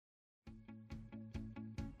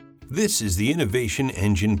This is the Innovation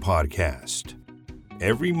Engine Podcast.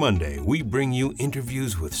 Every Monday, we bring you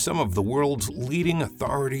interviews with some of the world's leading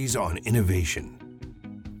authorities on innovation.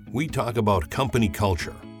 We talk about company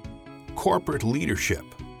culture, corporate leadership,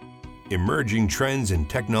 emerging trends and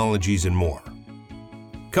technologies, and more.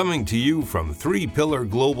 Coming to you from Three Pillar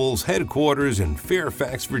Global's headquarters in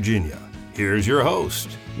Fairfax, Virginia, here's your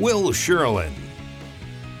host, Will Sherlin.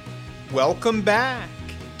 Welcome back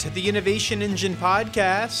to the Innovation Engine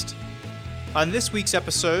Podcast. On this week's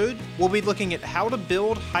episode, we'll be looking at how to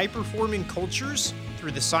build high-performing cultures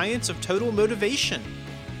through the science of total motivation,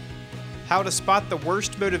 how to spot the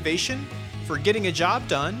worst motivation for getting a job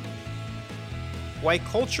done, why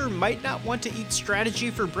culture might not want to eat strategy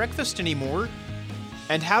for breakfast anymore,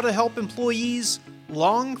 and how to help employees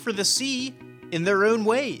long for the sea in their own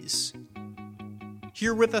ways.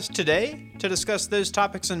 Here with us today to discuss those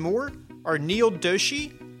topics and more are Neel,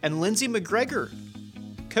 Doshi, and Lindsay McGregor,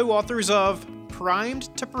 co-authors of Primed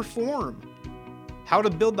to Perform: How to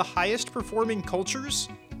Build the Highest Performing Cultures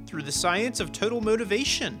Through the Science of Total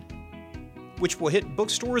Motivation, which will hit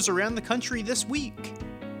bookstores around the country this week.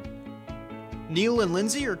 Neel and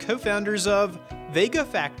Lindsay are co-founders of Vega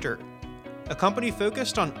Factor, a company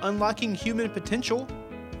focused on unlocking human potential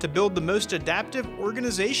to build the most adaptive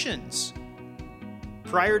organizations.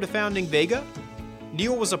 Prior to founding Vega,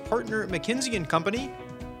 Neel was a partner at McKinsey & Company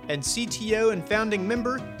and CTO and founding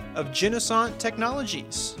member of Genesant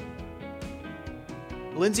Technologies.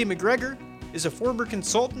 Lindsay McGregor is a former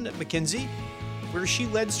consultant at McKinsey, where she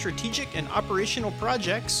led strategic and operational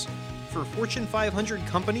projects for Fortune 500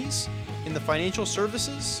 companies in the financial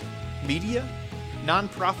services, media,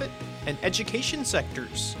 nonprofit, and education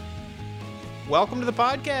sectors. Welcome to the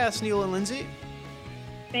podcast, Neel and Lindsay.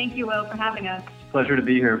 Thank you, Will, for having us. Pleasure to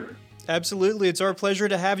be here. Absolutely. It's our pleasure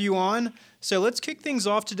to have you on. So let's kick things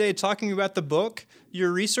off today talking about the book.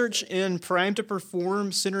 Your research in Primed to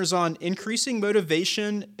Perform centers on increasing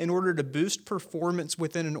motivation in order to boost performance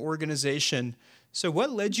within an organization. So what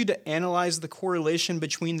led you to analyze the correlation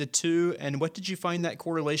between the two, and what did you find that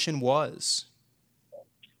correlation was?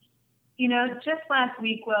 You know, just last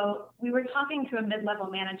week, Will, we were talking to a mid-level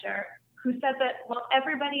manager who said that while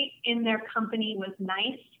everybody in their company was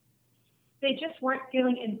nice, they just weren't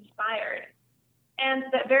feeling inspired. And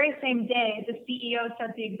that very same day, the CEO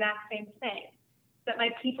said the exact same thing, that my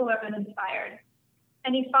people are uninspired.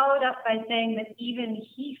 And he followed up by saying that even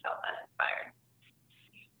he felt uninspired.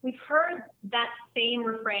 We've heard that same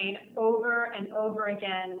refrain over and over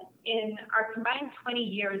again in our combined 20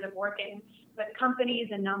 years of working with companies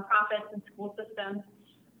and nonprofits and school systems,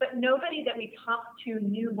 but nobody that we talked to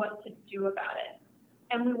knew what to do about it.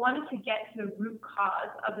 And we wanted to get to the root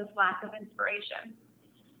cause of this lack of inspiration.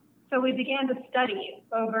 So we began to study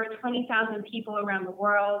over 20,000 people around the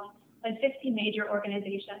world and 50 major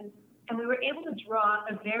organizations, and we were able to draw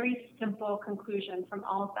a very simple conclusion from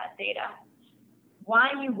all of that data. Why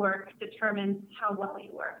you work determines how well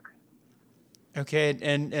you work. Okay,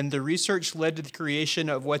 and the research led to the creation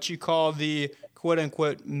of what you call the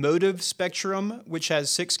quote-unquote motive spectrum, which has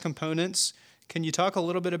 6 components. Can you talk a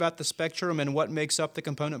little bit about the spectrum and what makes up the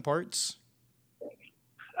component parts?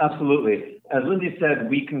 Absolutely. As Lindsay said,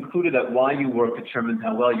 we concluded that why you work determines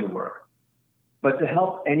how well you work. But to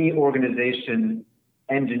help any organization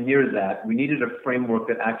engineer that, we needed a framework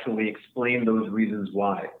that actually explained those reasons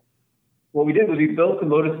why. What we did was we built the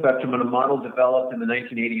motive spectrum on a model developed in the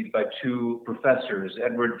 1980s by 2 professors,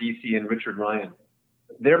 Edward Doshi and Richard Ryan.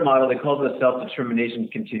 Their model, they called it a self-determination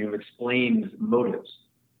continuum, explains motives.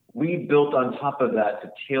 We built on top of that to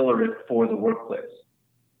tailor it for the workplace.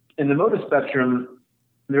 In the motive spectrum,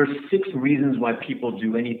 there are 6 reasons why people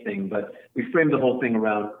do anything, but we framed the whole thing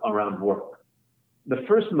around work. The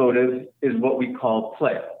first motive is what we call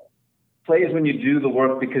play. Play is when you do the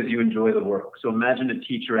work because you enjoy the work. So imagine a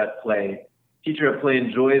teacher at play. Teacher at play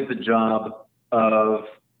enjoys the job of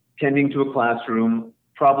tending to a classroom,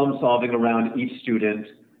 problem solving around each student,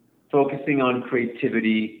 focusing on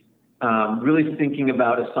creativity, really thinking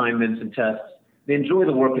about assignments and tests. They enjoy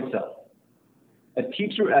the work itself. A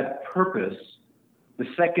teacher at purpose, the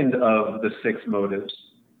second of the 6 motives,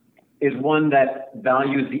 is one that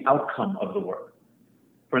values the outcome of the work.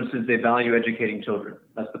 For instance, they value educating children.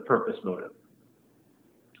 That's the purpose motive.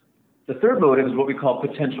 The third motive is what we call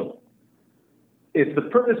potential. If the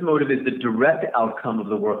purpose motive is the direct outcome of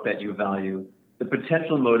the work that you value, the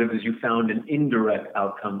potential motive is you found an indirect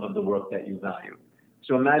outcome of the work that you value.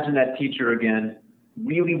 So imagine that teacher, again,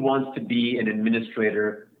 really wants to be an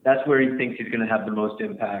administrator. That's where he thinks he's going to have the most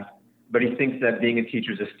impact. But he thinks that being a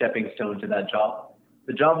teacher is a stepping stone to that job.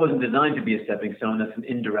 The job wasn't designed to be a stepping stone. That's an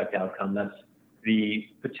indirect outcome. That's the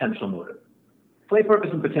potential motive. Play, purpose,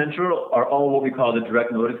 and potential are all what we call the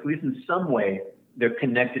direct motives. At least in some way, they're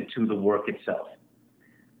connected to the work itself.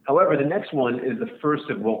 However, the next one is the first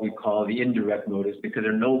of what we call the indirect motives because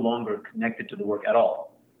they're no longer connected to the work at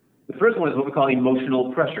all. The first one is what we call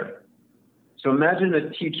emotional pressure. So imagine a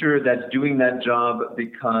teacher that's doing that job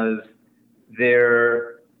because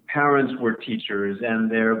their parents were teachers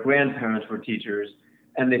and their grandparents were teachers,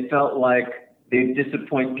 and they felt like they'd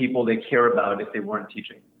disappoint people they care about if they weren't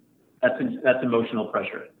teaching. That's emotional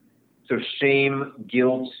pressure. So shame,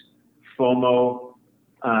 guilt, FOMO,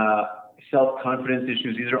 self-confidence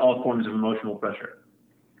issues, these are all forms of emotional pressure.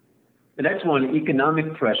 The next one,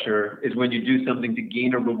 economic pressure, is when you do something to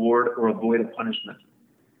gain a reward or avoid a punishment.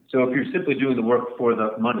 So if you're simply doing the work for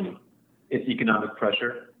the money, it's economic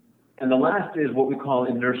pressure. And the last is what we call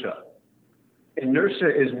inertia. Inertia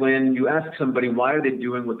is when you ask somebody, why are they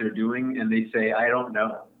doing what they're doing? And they say, I don't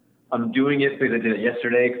know. I'm doing it because I did it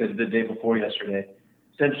yesterday, because I did it the day before yesterday.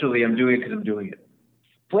 Essentially, I'm doing it because I'm doing it.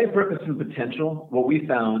 Play, purpose, and potential, what we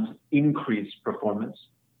found, increased performance.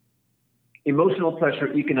 Emotional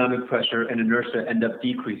pressure, economic pressure, and inertia end up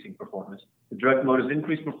decreasing performance. The direct motives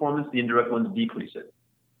increase performance, the indirect ones decrease it.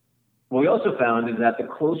 What we also found is that the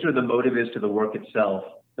closer the motive is to the work itself,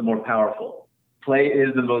 the more powerful. Play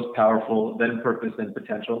is the most powerful, then purpose, then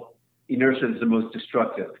potential. Inertia is the most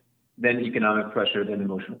destructive, then economic pressure, then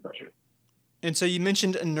emotional pressure. And so you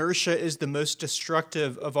mentioned inertia is the most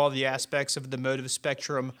destructive of all the aspects of the motive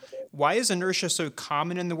spectrum. Why is inertia so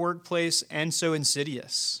common in the workplace and so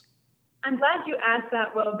insidious? I'm glad you asked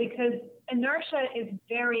that, Will, because inertia is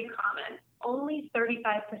very common. Only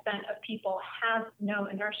 35% of people have no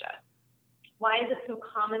inertia. Why is it so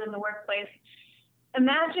common in the workplace?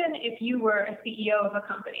 Imagine if you were a CEO of a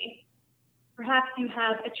company. Perhaps you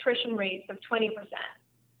have attrition rates of 20%.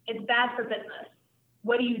 It's bad for business.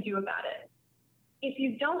 What do you do about it? If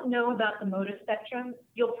you don't know about the motive spectrum,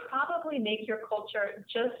 you'll probably make your culture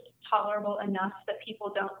just tolerable enough that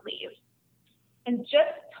people don't leave. And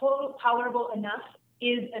just tolerable enough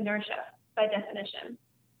is inertia by definition.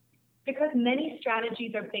 Because many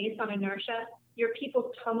strategies are based on inertia, your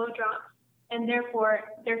people's tomo drops, and therefore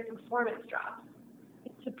their performance drops.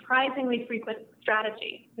 It's a surprisingly frequent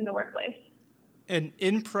strategy in the workplace. And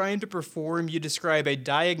in Prime to Perform, you describe a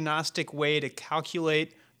diagnostic way to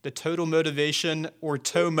calculate the total motivation, or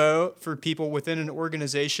TOMO, for people within an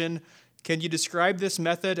organization. Can you describe this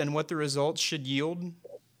method and what the results should yield?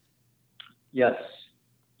 Yes.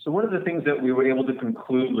 So one of the things that we were able to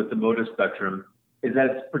conclude with the motive spectrum is that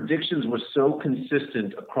its predictions were so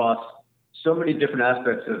consistent across so many different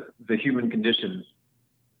aspects of the human condition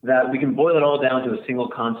that we can boil it all down to a single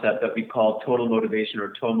concept that we call total motivation,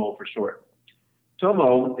 or TOMO for short.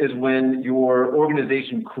 TOMO is when your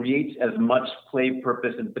organization creates as much play,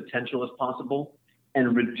 purpose, and potential as possible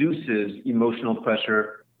and reduces emotional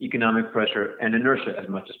pressure, economic pressure, and inertia as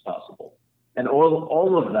much as possible. And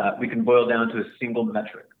all of that we can boil down to a single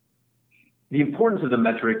metric. The importance of the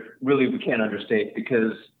metric really we can't understate,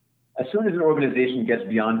 because as soon as an organization gets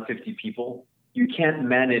beyond 50 people, you can't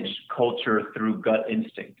manage culture through gut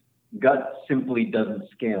instinct. Gut simply doesn't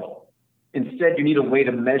scale. Instead, you need a way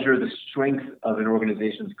to measure the strength of an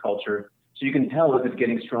organization's culture so you can tell if it's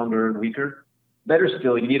getting stronger and weaker. Better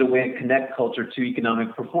still, you need a way to connect culture to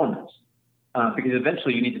economic performance, because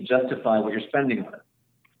eventually you need to justify what you're spending on it.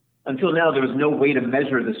 Until now, there was no way to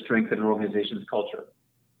measure the strength of an organization's culture.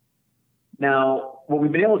 Now, what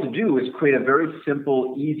we've been able to do is create a very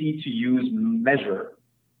simple, easy-to-use measure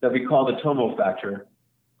that we call the TOMO factor,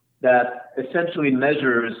 that essentially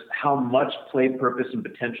measures how much play, purpose, and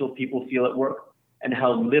potential people feel at work and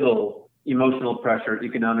how little emotional pressure,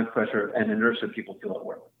 economic pressure, and inertia people feel at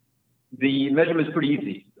work. The measurement is pretty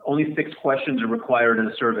easy. Only 6 questions are required in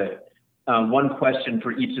a survey, 1 question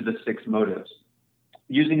for each of the 6 motives.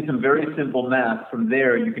 Using some very simple math, from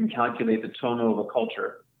there you can calculate the TOMO of a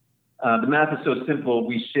culture. The math is so simple,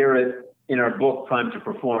 we share it in our book, Prime to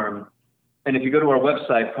Perform. And if you go to our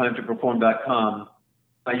website, primetoperform.com,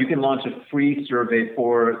 you can launch a free survey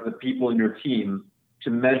for the people in your team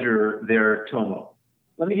to measure their TOMO.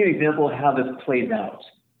 Let me give you an example of how this plays out.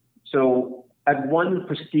 So at one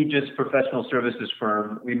prestigious professional services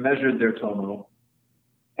firm, we measured their TOMO.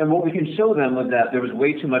 And what we can show them was that there was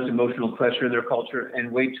way too much emotional pressure in their culture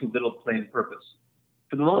and way too little play and purpose.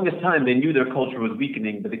 For the longest time, they knew their culture was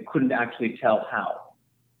weakening, but they couldn't actually tell how.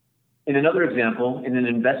 In another example, in an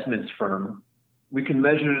investments firm, we can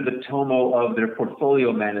measure the TOMO of their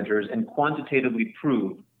portfolio managers and quantitatively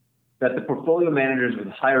prove that the portfolio managers with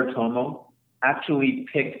higher TOMO actually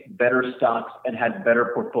picked better stocks and had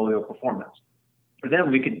better portfolio performance. For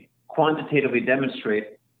them, we could quantitatively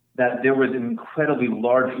demonstrate that there was an incredibly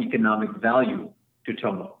large economic value to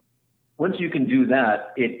Tomo. Once you can do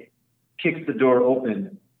that, it kicks the door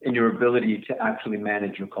open in your ability to actually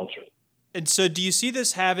manage your culture. And so do you see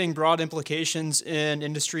this having broad implications in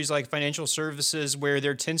industries like financial services, where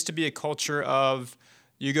there tends to be a culture of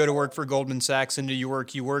you go to work for Goldman Sachs in New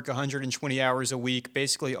York, you work 120 hours a week,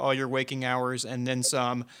 basically all your waking hours and then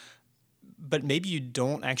some, but maybe you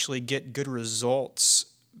don't actually get good results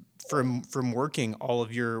from working all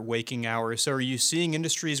of your waking hours. So are you seeing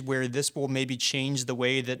industries where this will maybe change the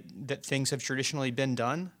way that things have traditionally been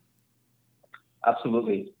done?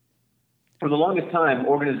 Absolutely. For the longest time,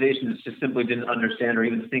 organizations just simply didn't understand or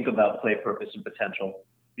even think about play, purpose, and potential.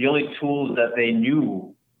 The only tools that they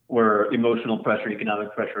knew were emotional pressure,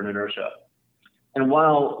 economic pressure, and inertia. And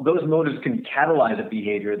while those motives can catalyze a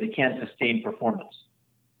behavior, they can't sustain performance.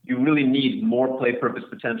 You really need more play, purpose,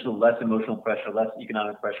 potential, less emotional pressure, less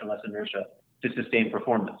economic pressure, less inertia to sustain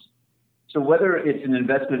performance. So whether it's an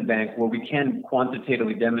investment bank where we can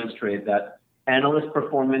quantitatively demonstrate that analyst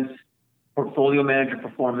performance, portfolio manager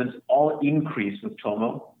performance all increase with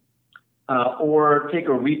Tomo, or take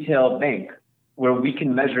a retail bank where we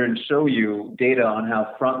can measure and show you data on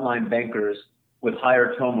how frontline bankers with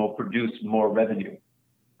higher Tomo produce more revenue.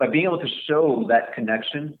 By being able to show that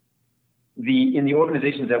connection, in the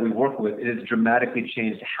organizations that we work with, it has dramatically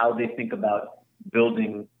changed how they think about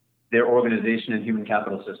building their organization and human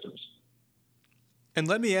capital systems. And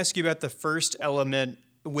let me ask you about the first element,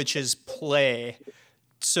 which is play.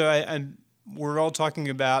 So we're all talking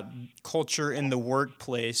about culture in the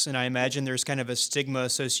workplace, and I imagine there's kind of a stigma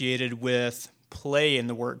associated with play in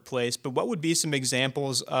the workplace, but what would be some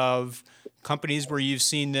examples of companies where you've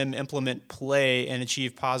seen them implement play and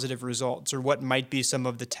achieve positive results, or what might be some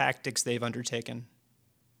of the tactics they've undertaken?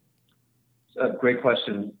 Great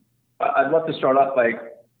question. I'd love to start off by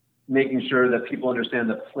making sure that people understand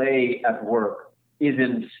that play at work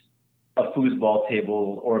isn't a foosball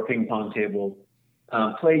table or a ping pong table.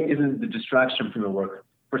 Play isn't the distraction from your work.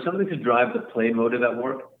 For something to drive the play motive at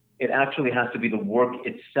work, it actually has to be the work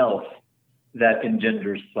itself that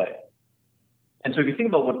engenders play. And so if you think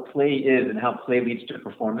about what play is and how play leads to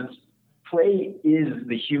performance, play is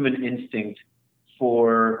the human instinct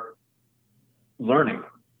for learning.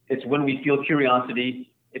 It's when we feel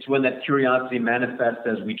curiosity. It's when that curiosity manifests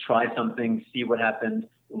as we try something, see what happens,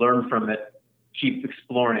 learn from it, keep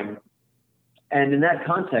exploring. And in that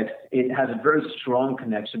context, it has a very strong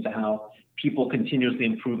connection to how people continuously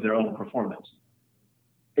improve their own performance.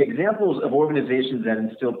 Examples of organizations that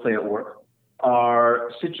instill play at work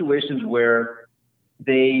are situations where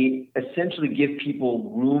they essentially give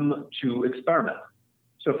people room to experiment.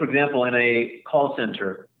 So for example, in a call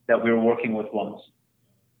center that we were working with once,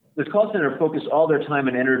 this call center focused all their time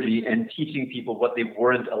and energy in teaching people what they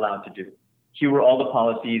weren't allowed to do. Here were all the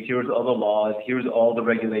policies, here was all the laws, here's all the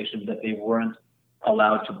regulations that they weren't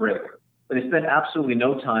allowed to break. But they spent absolutely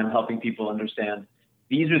no time helping people understand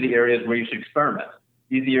these are the areas where you should experiment.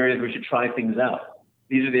 These are the areas where you should try things out.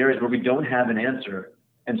 These are the areas where we don't have an answer.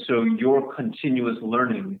 And so your continuous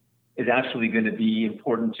learning is actually going to be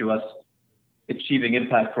important to us achieving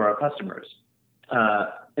impact for our customers.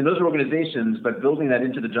 And those are organizations, but building that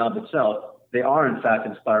into the job itself, they are in fact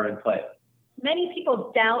inspiring play. Many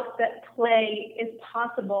people doubt that play is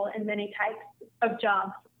possible in many types of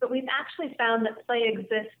jobs, but we've actually found that play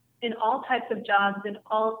exists in all types of jobs in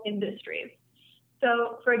all industries.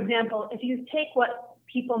 So, for example, if you take what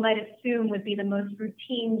people might assume would be the most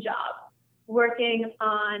routine job, working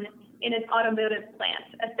in an automotive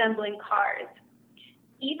plant, assembling cars.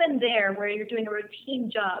 Even there, where you're doing a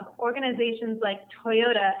routine job, organizations like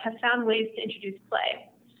Toyota have found ways to introduce play.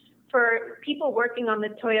 For people working on the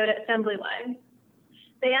Toyota assembly line,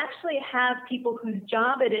 they actually have people whose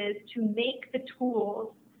job it is to make the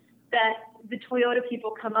tools that the Toyota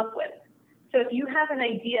people come up with. So if you have an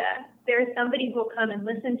idea, there's somebody who will come and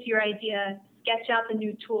listen to your idea, sketch out the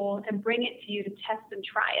new tool, and bring it to you to test and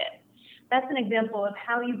try it. That's an example of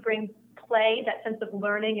how you bring play, that sense of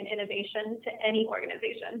learning and innovation, to any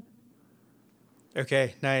organization.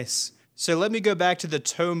 Okay, nice. So let me go back to the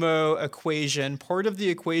Tomo equation. Part of the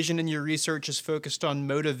equation in your research is focused on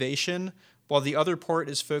motivation, while the other part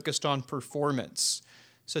is focused on performance.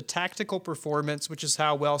 So tactical performance, which is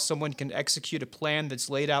how well someone can execute a plan that's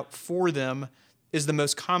laid out for them, is the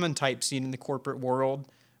most common type seen in the corporate world.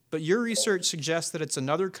 But your research suggests that it's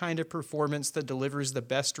another kind of performance that delivers the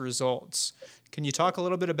best results. Can you talk a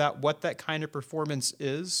little bit about what that kind of performance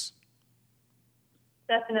is?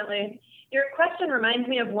 Definitely. Your question reminds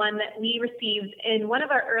me of one that we received in one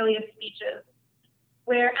of our earliest speeches,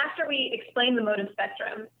 where after we explained the motive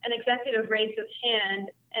spectrum, an executive raised his hand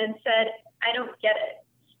and said, "I don't get it.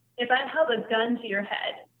 If I held a gun to your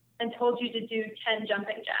head and told you to do 10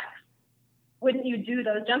 jumping jacks, wouldn't you do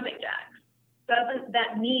those jumping jacks? Doesn't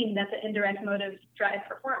that mean that the indirect motives drive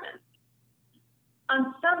performance?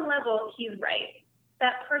 On some level, he's right.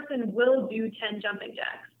 That person will do 10 jumping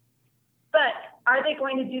jacks. But are they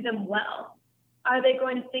going to do them well? Are they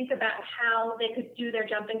going to think about how they could do their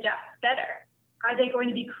jumping jacks better? Are they going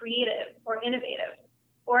to be creative or innovative?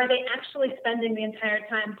 Or are they actually spending the entire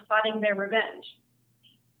time plotting their revenge?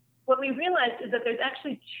 What we realized is that there's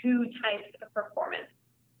actually two types of performance.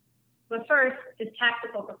 The first is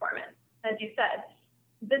tactical performance, as you said.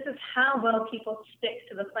 This is how well people stick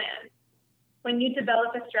to the plan. When you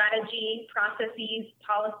develop a strategy, processes,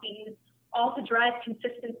 policies, all to drive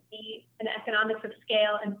consistency and economics of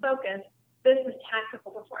scale and focus, this is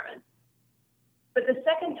tactical performance. But the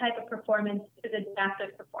second type of performance is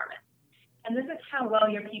adaptive performance. And this is how well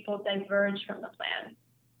your people diverge from the plan.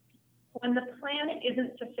 When the plan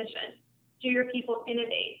isn't sufficient, do your people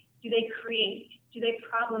innovate? Do they create? Do they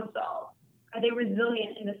problem solve? Are they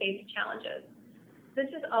resilient in the face of challenges? This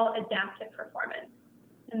is all adaptive performance.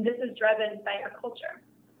 And this is driven by our culture.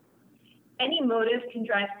 Any motive can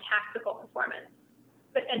drive tactical performance,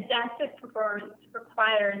 but adaptive performance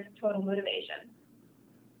requires total motivation.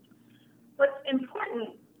 What's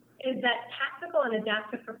important is that tactical and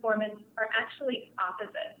adaptive performance are actually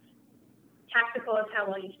opposites. Tactical is how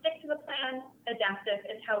well you stick to the plan, adaptive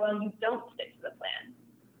is how well you don't stick to the plan.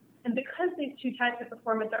 And because these two types of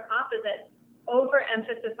performance are opposites,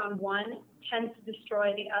 overemphasis on one tends to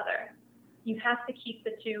destroy the other. You have to keep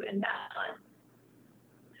the two in balance.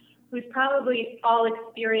 We've probably all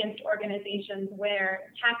experienced organizations where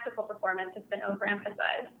tactical performance has been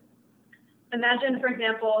overemphasized. Imagine, for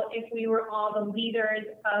example, if we were all the leaders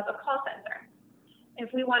of a call center. If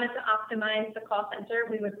we wanted to optimize the call center,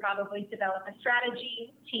 we would probably develop a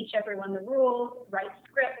strategy, teach everyone the rules, write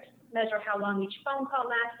scripts, measure how long each phone call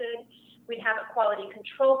lasted. We'd have a quality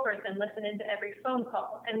control person listen into every phone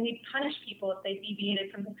call, and we'd punish people if they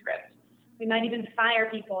deviated from the script. We might even fire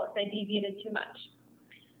people if they deviated too much.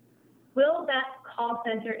 Will that call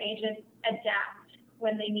center agent adapt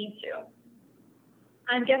when they need to?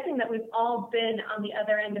 I'm guessing that we've all been on the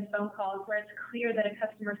other end of phone calls where it's clear that a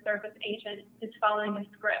customer service agent is following a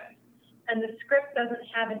script, and the script doesn't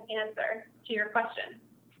have an answer to your question.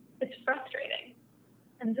 It's frustrating.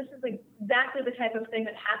 And this is exactly the type of thing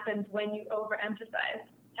that happens when you overemphasize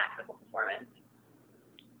tactical performance.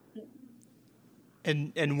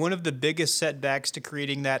 And one of the biggest setbacks to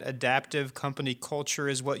creating that adaptive company culture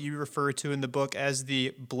is what you refer to in the book as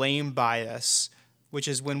the blame bias, which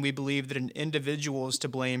is when we believe that an individual is to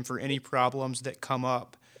blame for any problems that come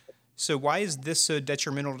up. So why is this so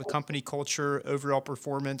detrimental to company culture, overall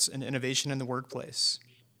performance, and innovation in the workplace?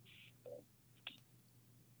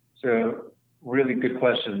 So, really good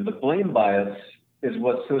question. The blame bias is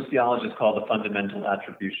what sociologists call the fundamental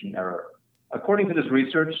attribution error. According to this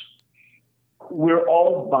research, we're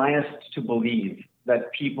all biased to believe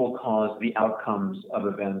that people cause the outcomes of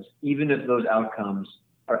events, even if those outcomes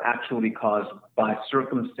are actually caused by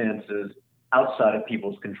circumstances outside of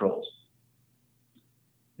people's controls.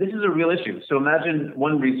 This is a real issue. So imagine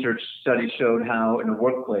one research study showed how in a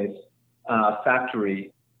workplace,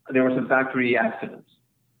 factory, there were some factory accidents.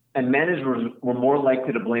 And managers were more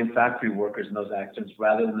likely to blame factory workers in those accidents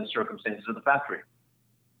rather than the circumstances of the factory.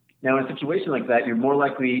 Now, in a situation like that, if you're more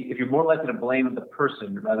likely to blame the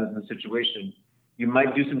person rather than the situation, you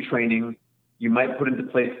might do some training, you might put into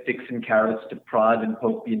place sticks and carrots to prod and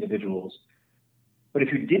poke the individuals. But if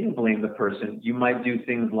you didn't blame the person, you might do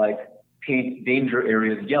things like paint danger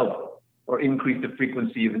areas yellow, or increase the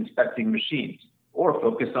frequency of inspecting machines, or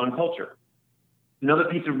focus on culture. Another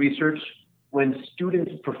piece of research, when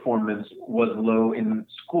students' performance was low in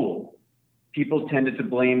school, people tended to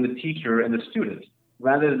blame the teacher and the student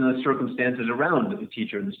rather than the circumstances around the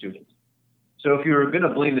teacher and the student. So if you're going to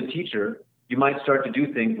blame the teacher, you might start to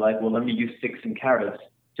do things like, well, let me use sticks and carrots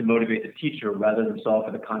to motivate the teacher rather than solve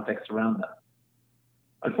for the context around them.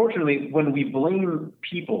 Unfortunately, when we blame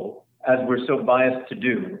people, as we're so biased to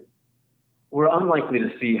do, we're unlikely to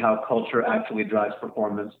see how culture actually drives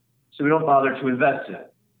performance, so we don't bother to invest in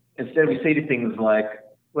it. Instead, we say to things like,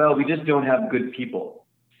 well, we just don't have good people.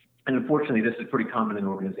 And unfortunately, this is pretty common in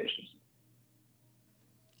organizations.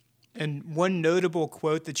 And one notable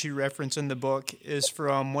quote that you reference in the book is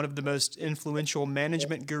from one of the most influential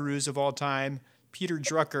management gurus of all time, Peter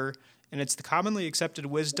Drucker, and it's the commonly accepted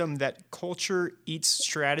wisdom that culture eats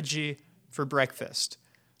strategy for breakfast.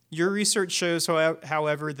 Your research shows,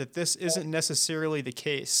 however, that this isn't necessarily the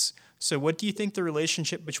case. So what do you think the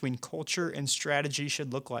relationship between culture and strategy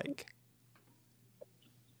should look like?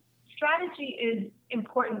 strategy is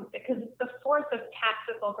important because it's the source of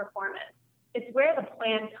tactical performance. It's where the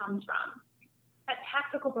plan comes from. That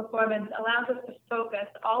tactical performance allows us to focus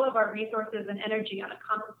all of our resources and energy on a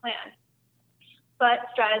common plan. But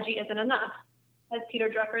strategy isn't enough, as Peter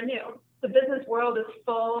Drucker knew. The business world is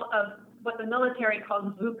full of what the military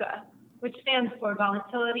calls VUCA, which stands for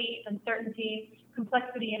volatility, uncertainty,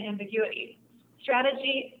 complexity, and ambiguity.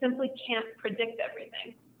 Strategy simply can't predict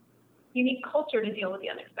everything. You need culture to deal with the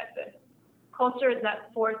unexpected. Culture is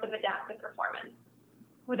that force of adaptive performance.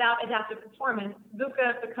 Without adaptive performance,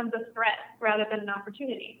 VUCA becomes a threat rather than an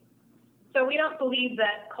opportunity. So we don't believe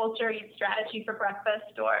that culture eats strategy for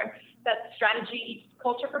breakfast or that strategy eats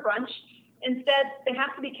culture for brunch. Instead, they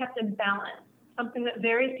have to be kept in balance, something that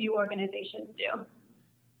very few organizations do.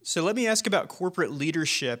 So let me ask about corporate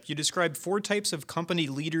leadership. You describe 4 types of company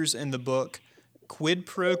leaders in the book: quid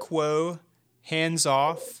pro quo,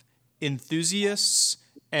 hands-off, enthusiasts,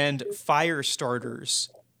 and fire starters.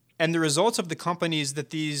 And the results of the companies that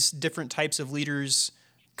these different types of leaders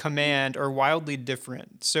command are wildly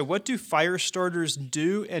different. So what do fire starters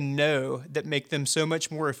do and know that make them so much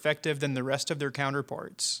more effective than the rest of their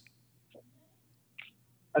counterparts?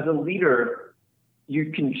 As a leader,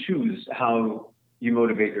 you can choose how you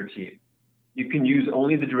motivate your team. You can use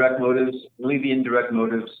only the direct motives, only the indirect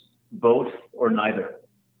motives, both or neither.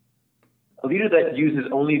 A leader that uses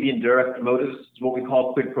only the indirect motives is what we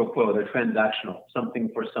call quid pro quo. They're transactional, something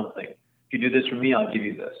for something. If you do this for me, I'll give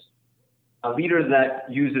you this. A leader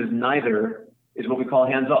that uses neither is what we call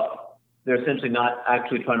hands-off. They're essentially not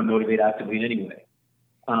actually trying to motivate actively in any way.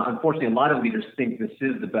 Unfortunately, a lot of leaders think this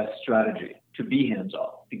is the best strategy, to be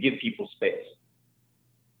hands-off, to give people space.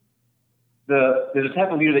 There's a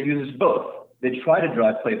type of leader that uses both. They try to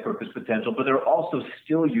drive play, purpose, potential, but they're also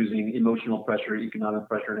still using emotional pressure, economic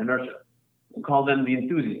pressure, and inertia. We call them the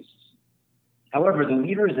enthusiasts. However, the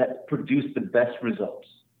leaders that produce the best results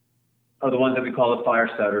are the ones that we call the fire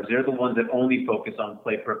starters. They're the ones that only focus on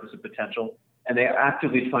play, purpose, and potential, and they are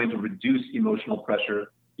actively trying to reduce emotional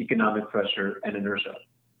pressure, economic pressure, and inertia.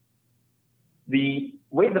 The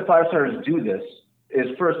way the fire starters do this is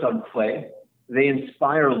first on play. They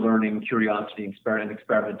inspire learning, curiosity, and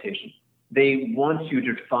experimentation. They want you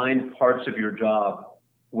to find parts of your job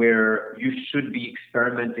where you should be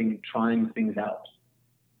experimenting, trying things out.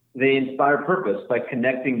 They inspire purpose by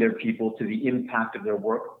connecting their people to the impact of their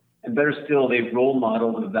work. And better still, they role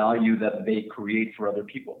model the value that they create for other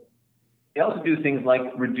people. They also do things like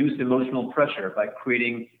reduce emotional pressure by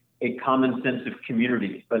creating a common sense of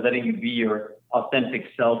community, by letting you be your authentic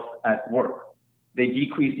self at work. They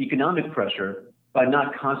decrease economic pressure by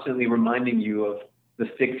not constantly reminding you of the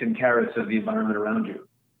sticks and carrots of the environment around you.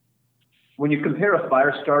 When you compare a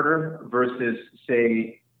fire starter versus,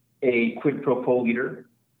 say, a quid pro quo leader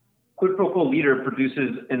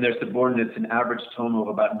produces in their subordinates an average TOMO of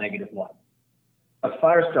about -1. A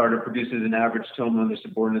fire starter produces an average TOMO in their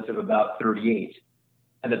subordinates of about 38.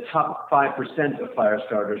 And the top 5% of fire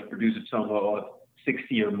starters produce a TOMO of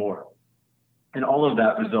 60 or more. And all of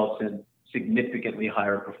that results in significantly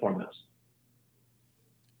higher performance.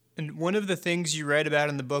 And one of the things you write about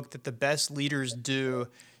in the book that the best leaders do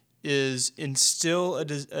is instill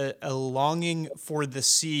a longing for the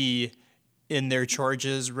sea in their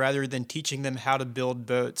charges rather than teaching them how to build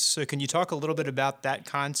boats. So can you talk a little bit about that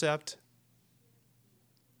concept?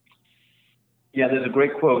 Yeah, there's a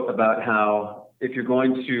great quote about how if you're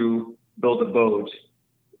going to build a boat,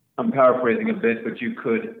 I'm paraphrasing a bit, but you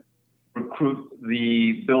could recruit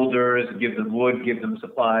the builders, give them wood, give them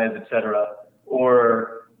supplies, etc.,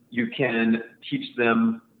 or you can teach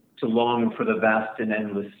them to long for the vast and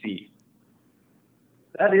endless sea.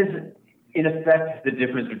 That is, in effect, the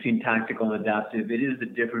difference between tactical and adaptive. It is the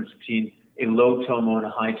difference between a low TOMO and a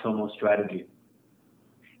high TOMO strategy.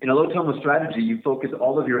 In a low TOMO strategy, you focus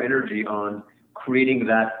all of your energy on creating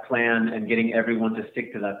that plan and getting everyone to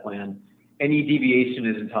stick to that plan. Any deviation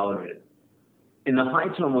isn't tolerated. In the high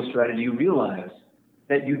TOMO strategy, you realize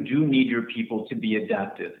that you do need your people to be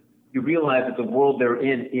adaptive. You realize that the world they're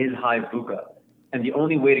in is high VUCA, and the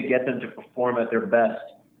only way to get them to perform at their best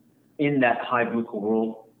in that high VUCA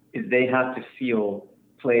world is they have to feel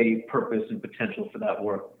play, purpose, and potential for that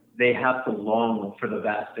work. They have to long for the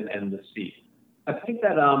vast and endless sea. I think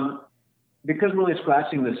that because we're only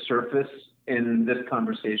scratching the surface in this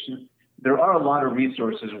conversation, there are a lot of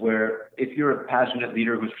resources where if you're a passionate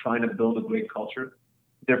leader who's trying to build a great culture,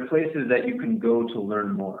 there are places that you can go to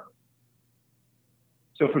learn more.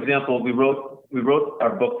 So, for example, we wrote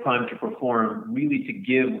our book, Prime to Perform, really to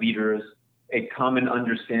give leaders a common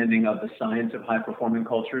understanding of the science of high-performing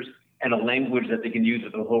cultures and a language that they can use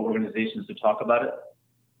with the whole organizations to talk about it.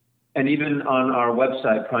 And even on our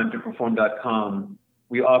website, primetoperform.com,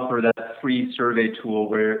 we offer that free survey tool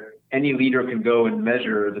where any leader can go and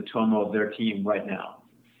measure the TOMO of their team right now.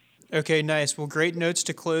 Okay, nice. Well, great notes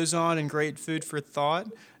to close on and great food for thought.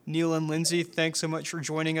 Neel and Lindsay, thanks so much for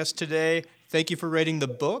joining us today. Thank you for writing the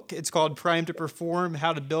book. It's called Prime to Perform,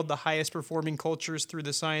 How to Build the Highest Performing Cultures Through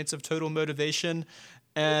the Science of Total Motivation.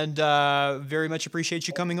 And very much appreciate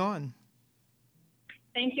you coming on.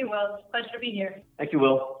 Thank you, Will. It's a pleasure to be here. Thank you,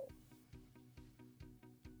 Will.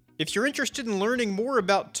 If you're interested in learning more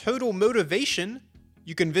about total motivation,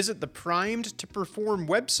 you can visit the Primed to Perform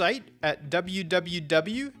website at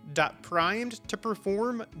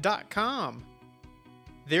www.primedtoperform.com.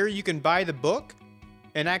 There you can buy the book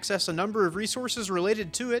and access a number of resources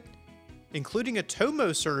related to it, including a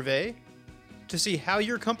TOMO survey to see how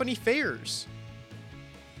your company fares.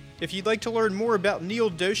 If you'd like to learn more about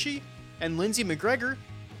Neel Doshi and Lindsay McGregor,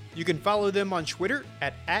 you can follow them on Twitter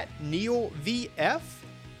at NeelVF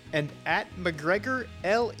and at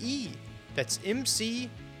McGregorLE. That's McGregorle.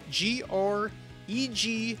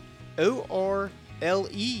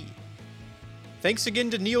 Thanks again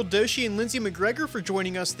to Neel Doshi and Lindsay McGregor for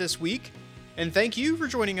joining us this week, and thank you for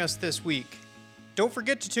joining us this week. Don't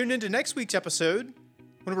forget to tune into next week's episode,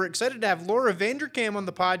 when we're excited to have Laura Vanderkam on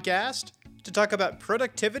the podcast to talk about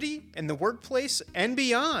productivity in the workplace and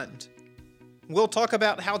beyond. We'll talk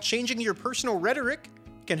about how changing your personal rhetoric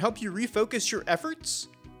can help you refocus your efforts,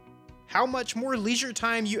 how much more leisure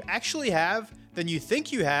time you actually have than you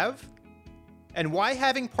think you have, and why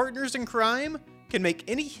having partners in crime can make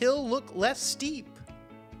any hill look less steep.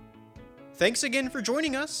 Thanks again for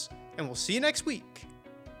joining us, and we'll see you next week.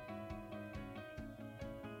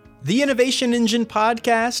 The Innovation Engine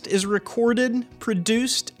podcast is recorded,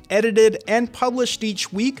 produced, edited, and published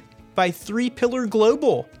each week by 3 Pillar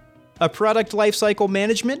Global, a product lifecycle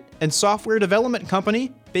management and software development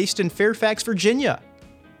company based in Fairfax, Virginia.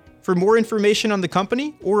 For more information on the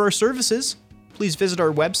company or our services, please visit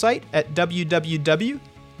our website at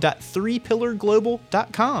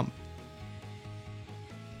www.3pillarglobal.com.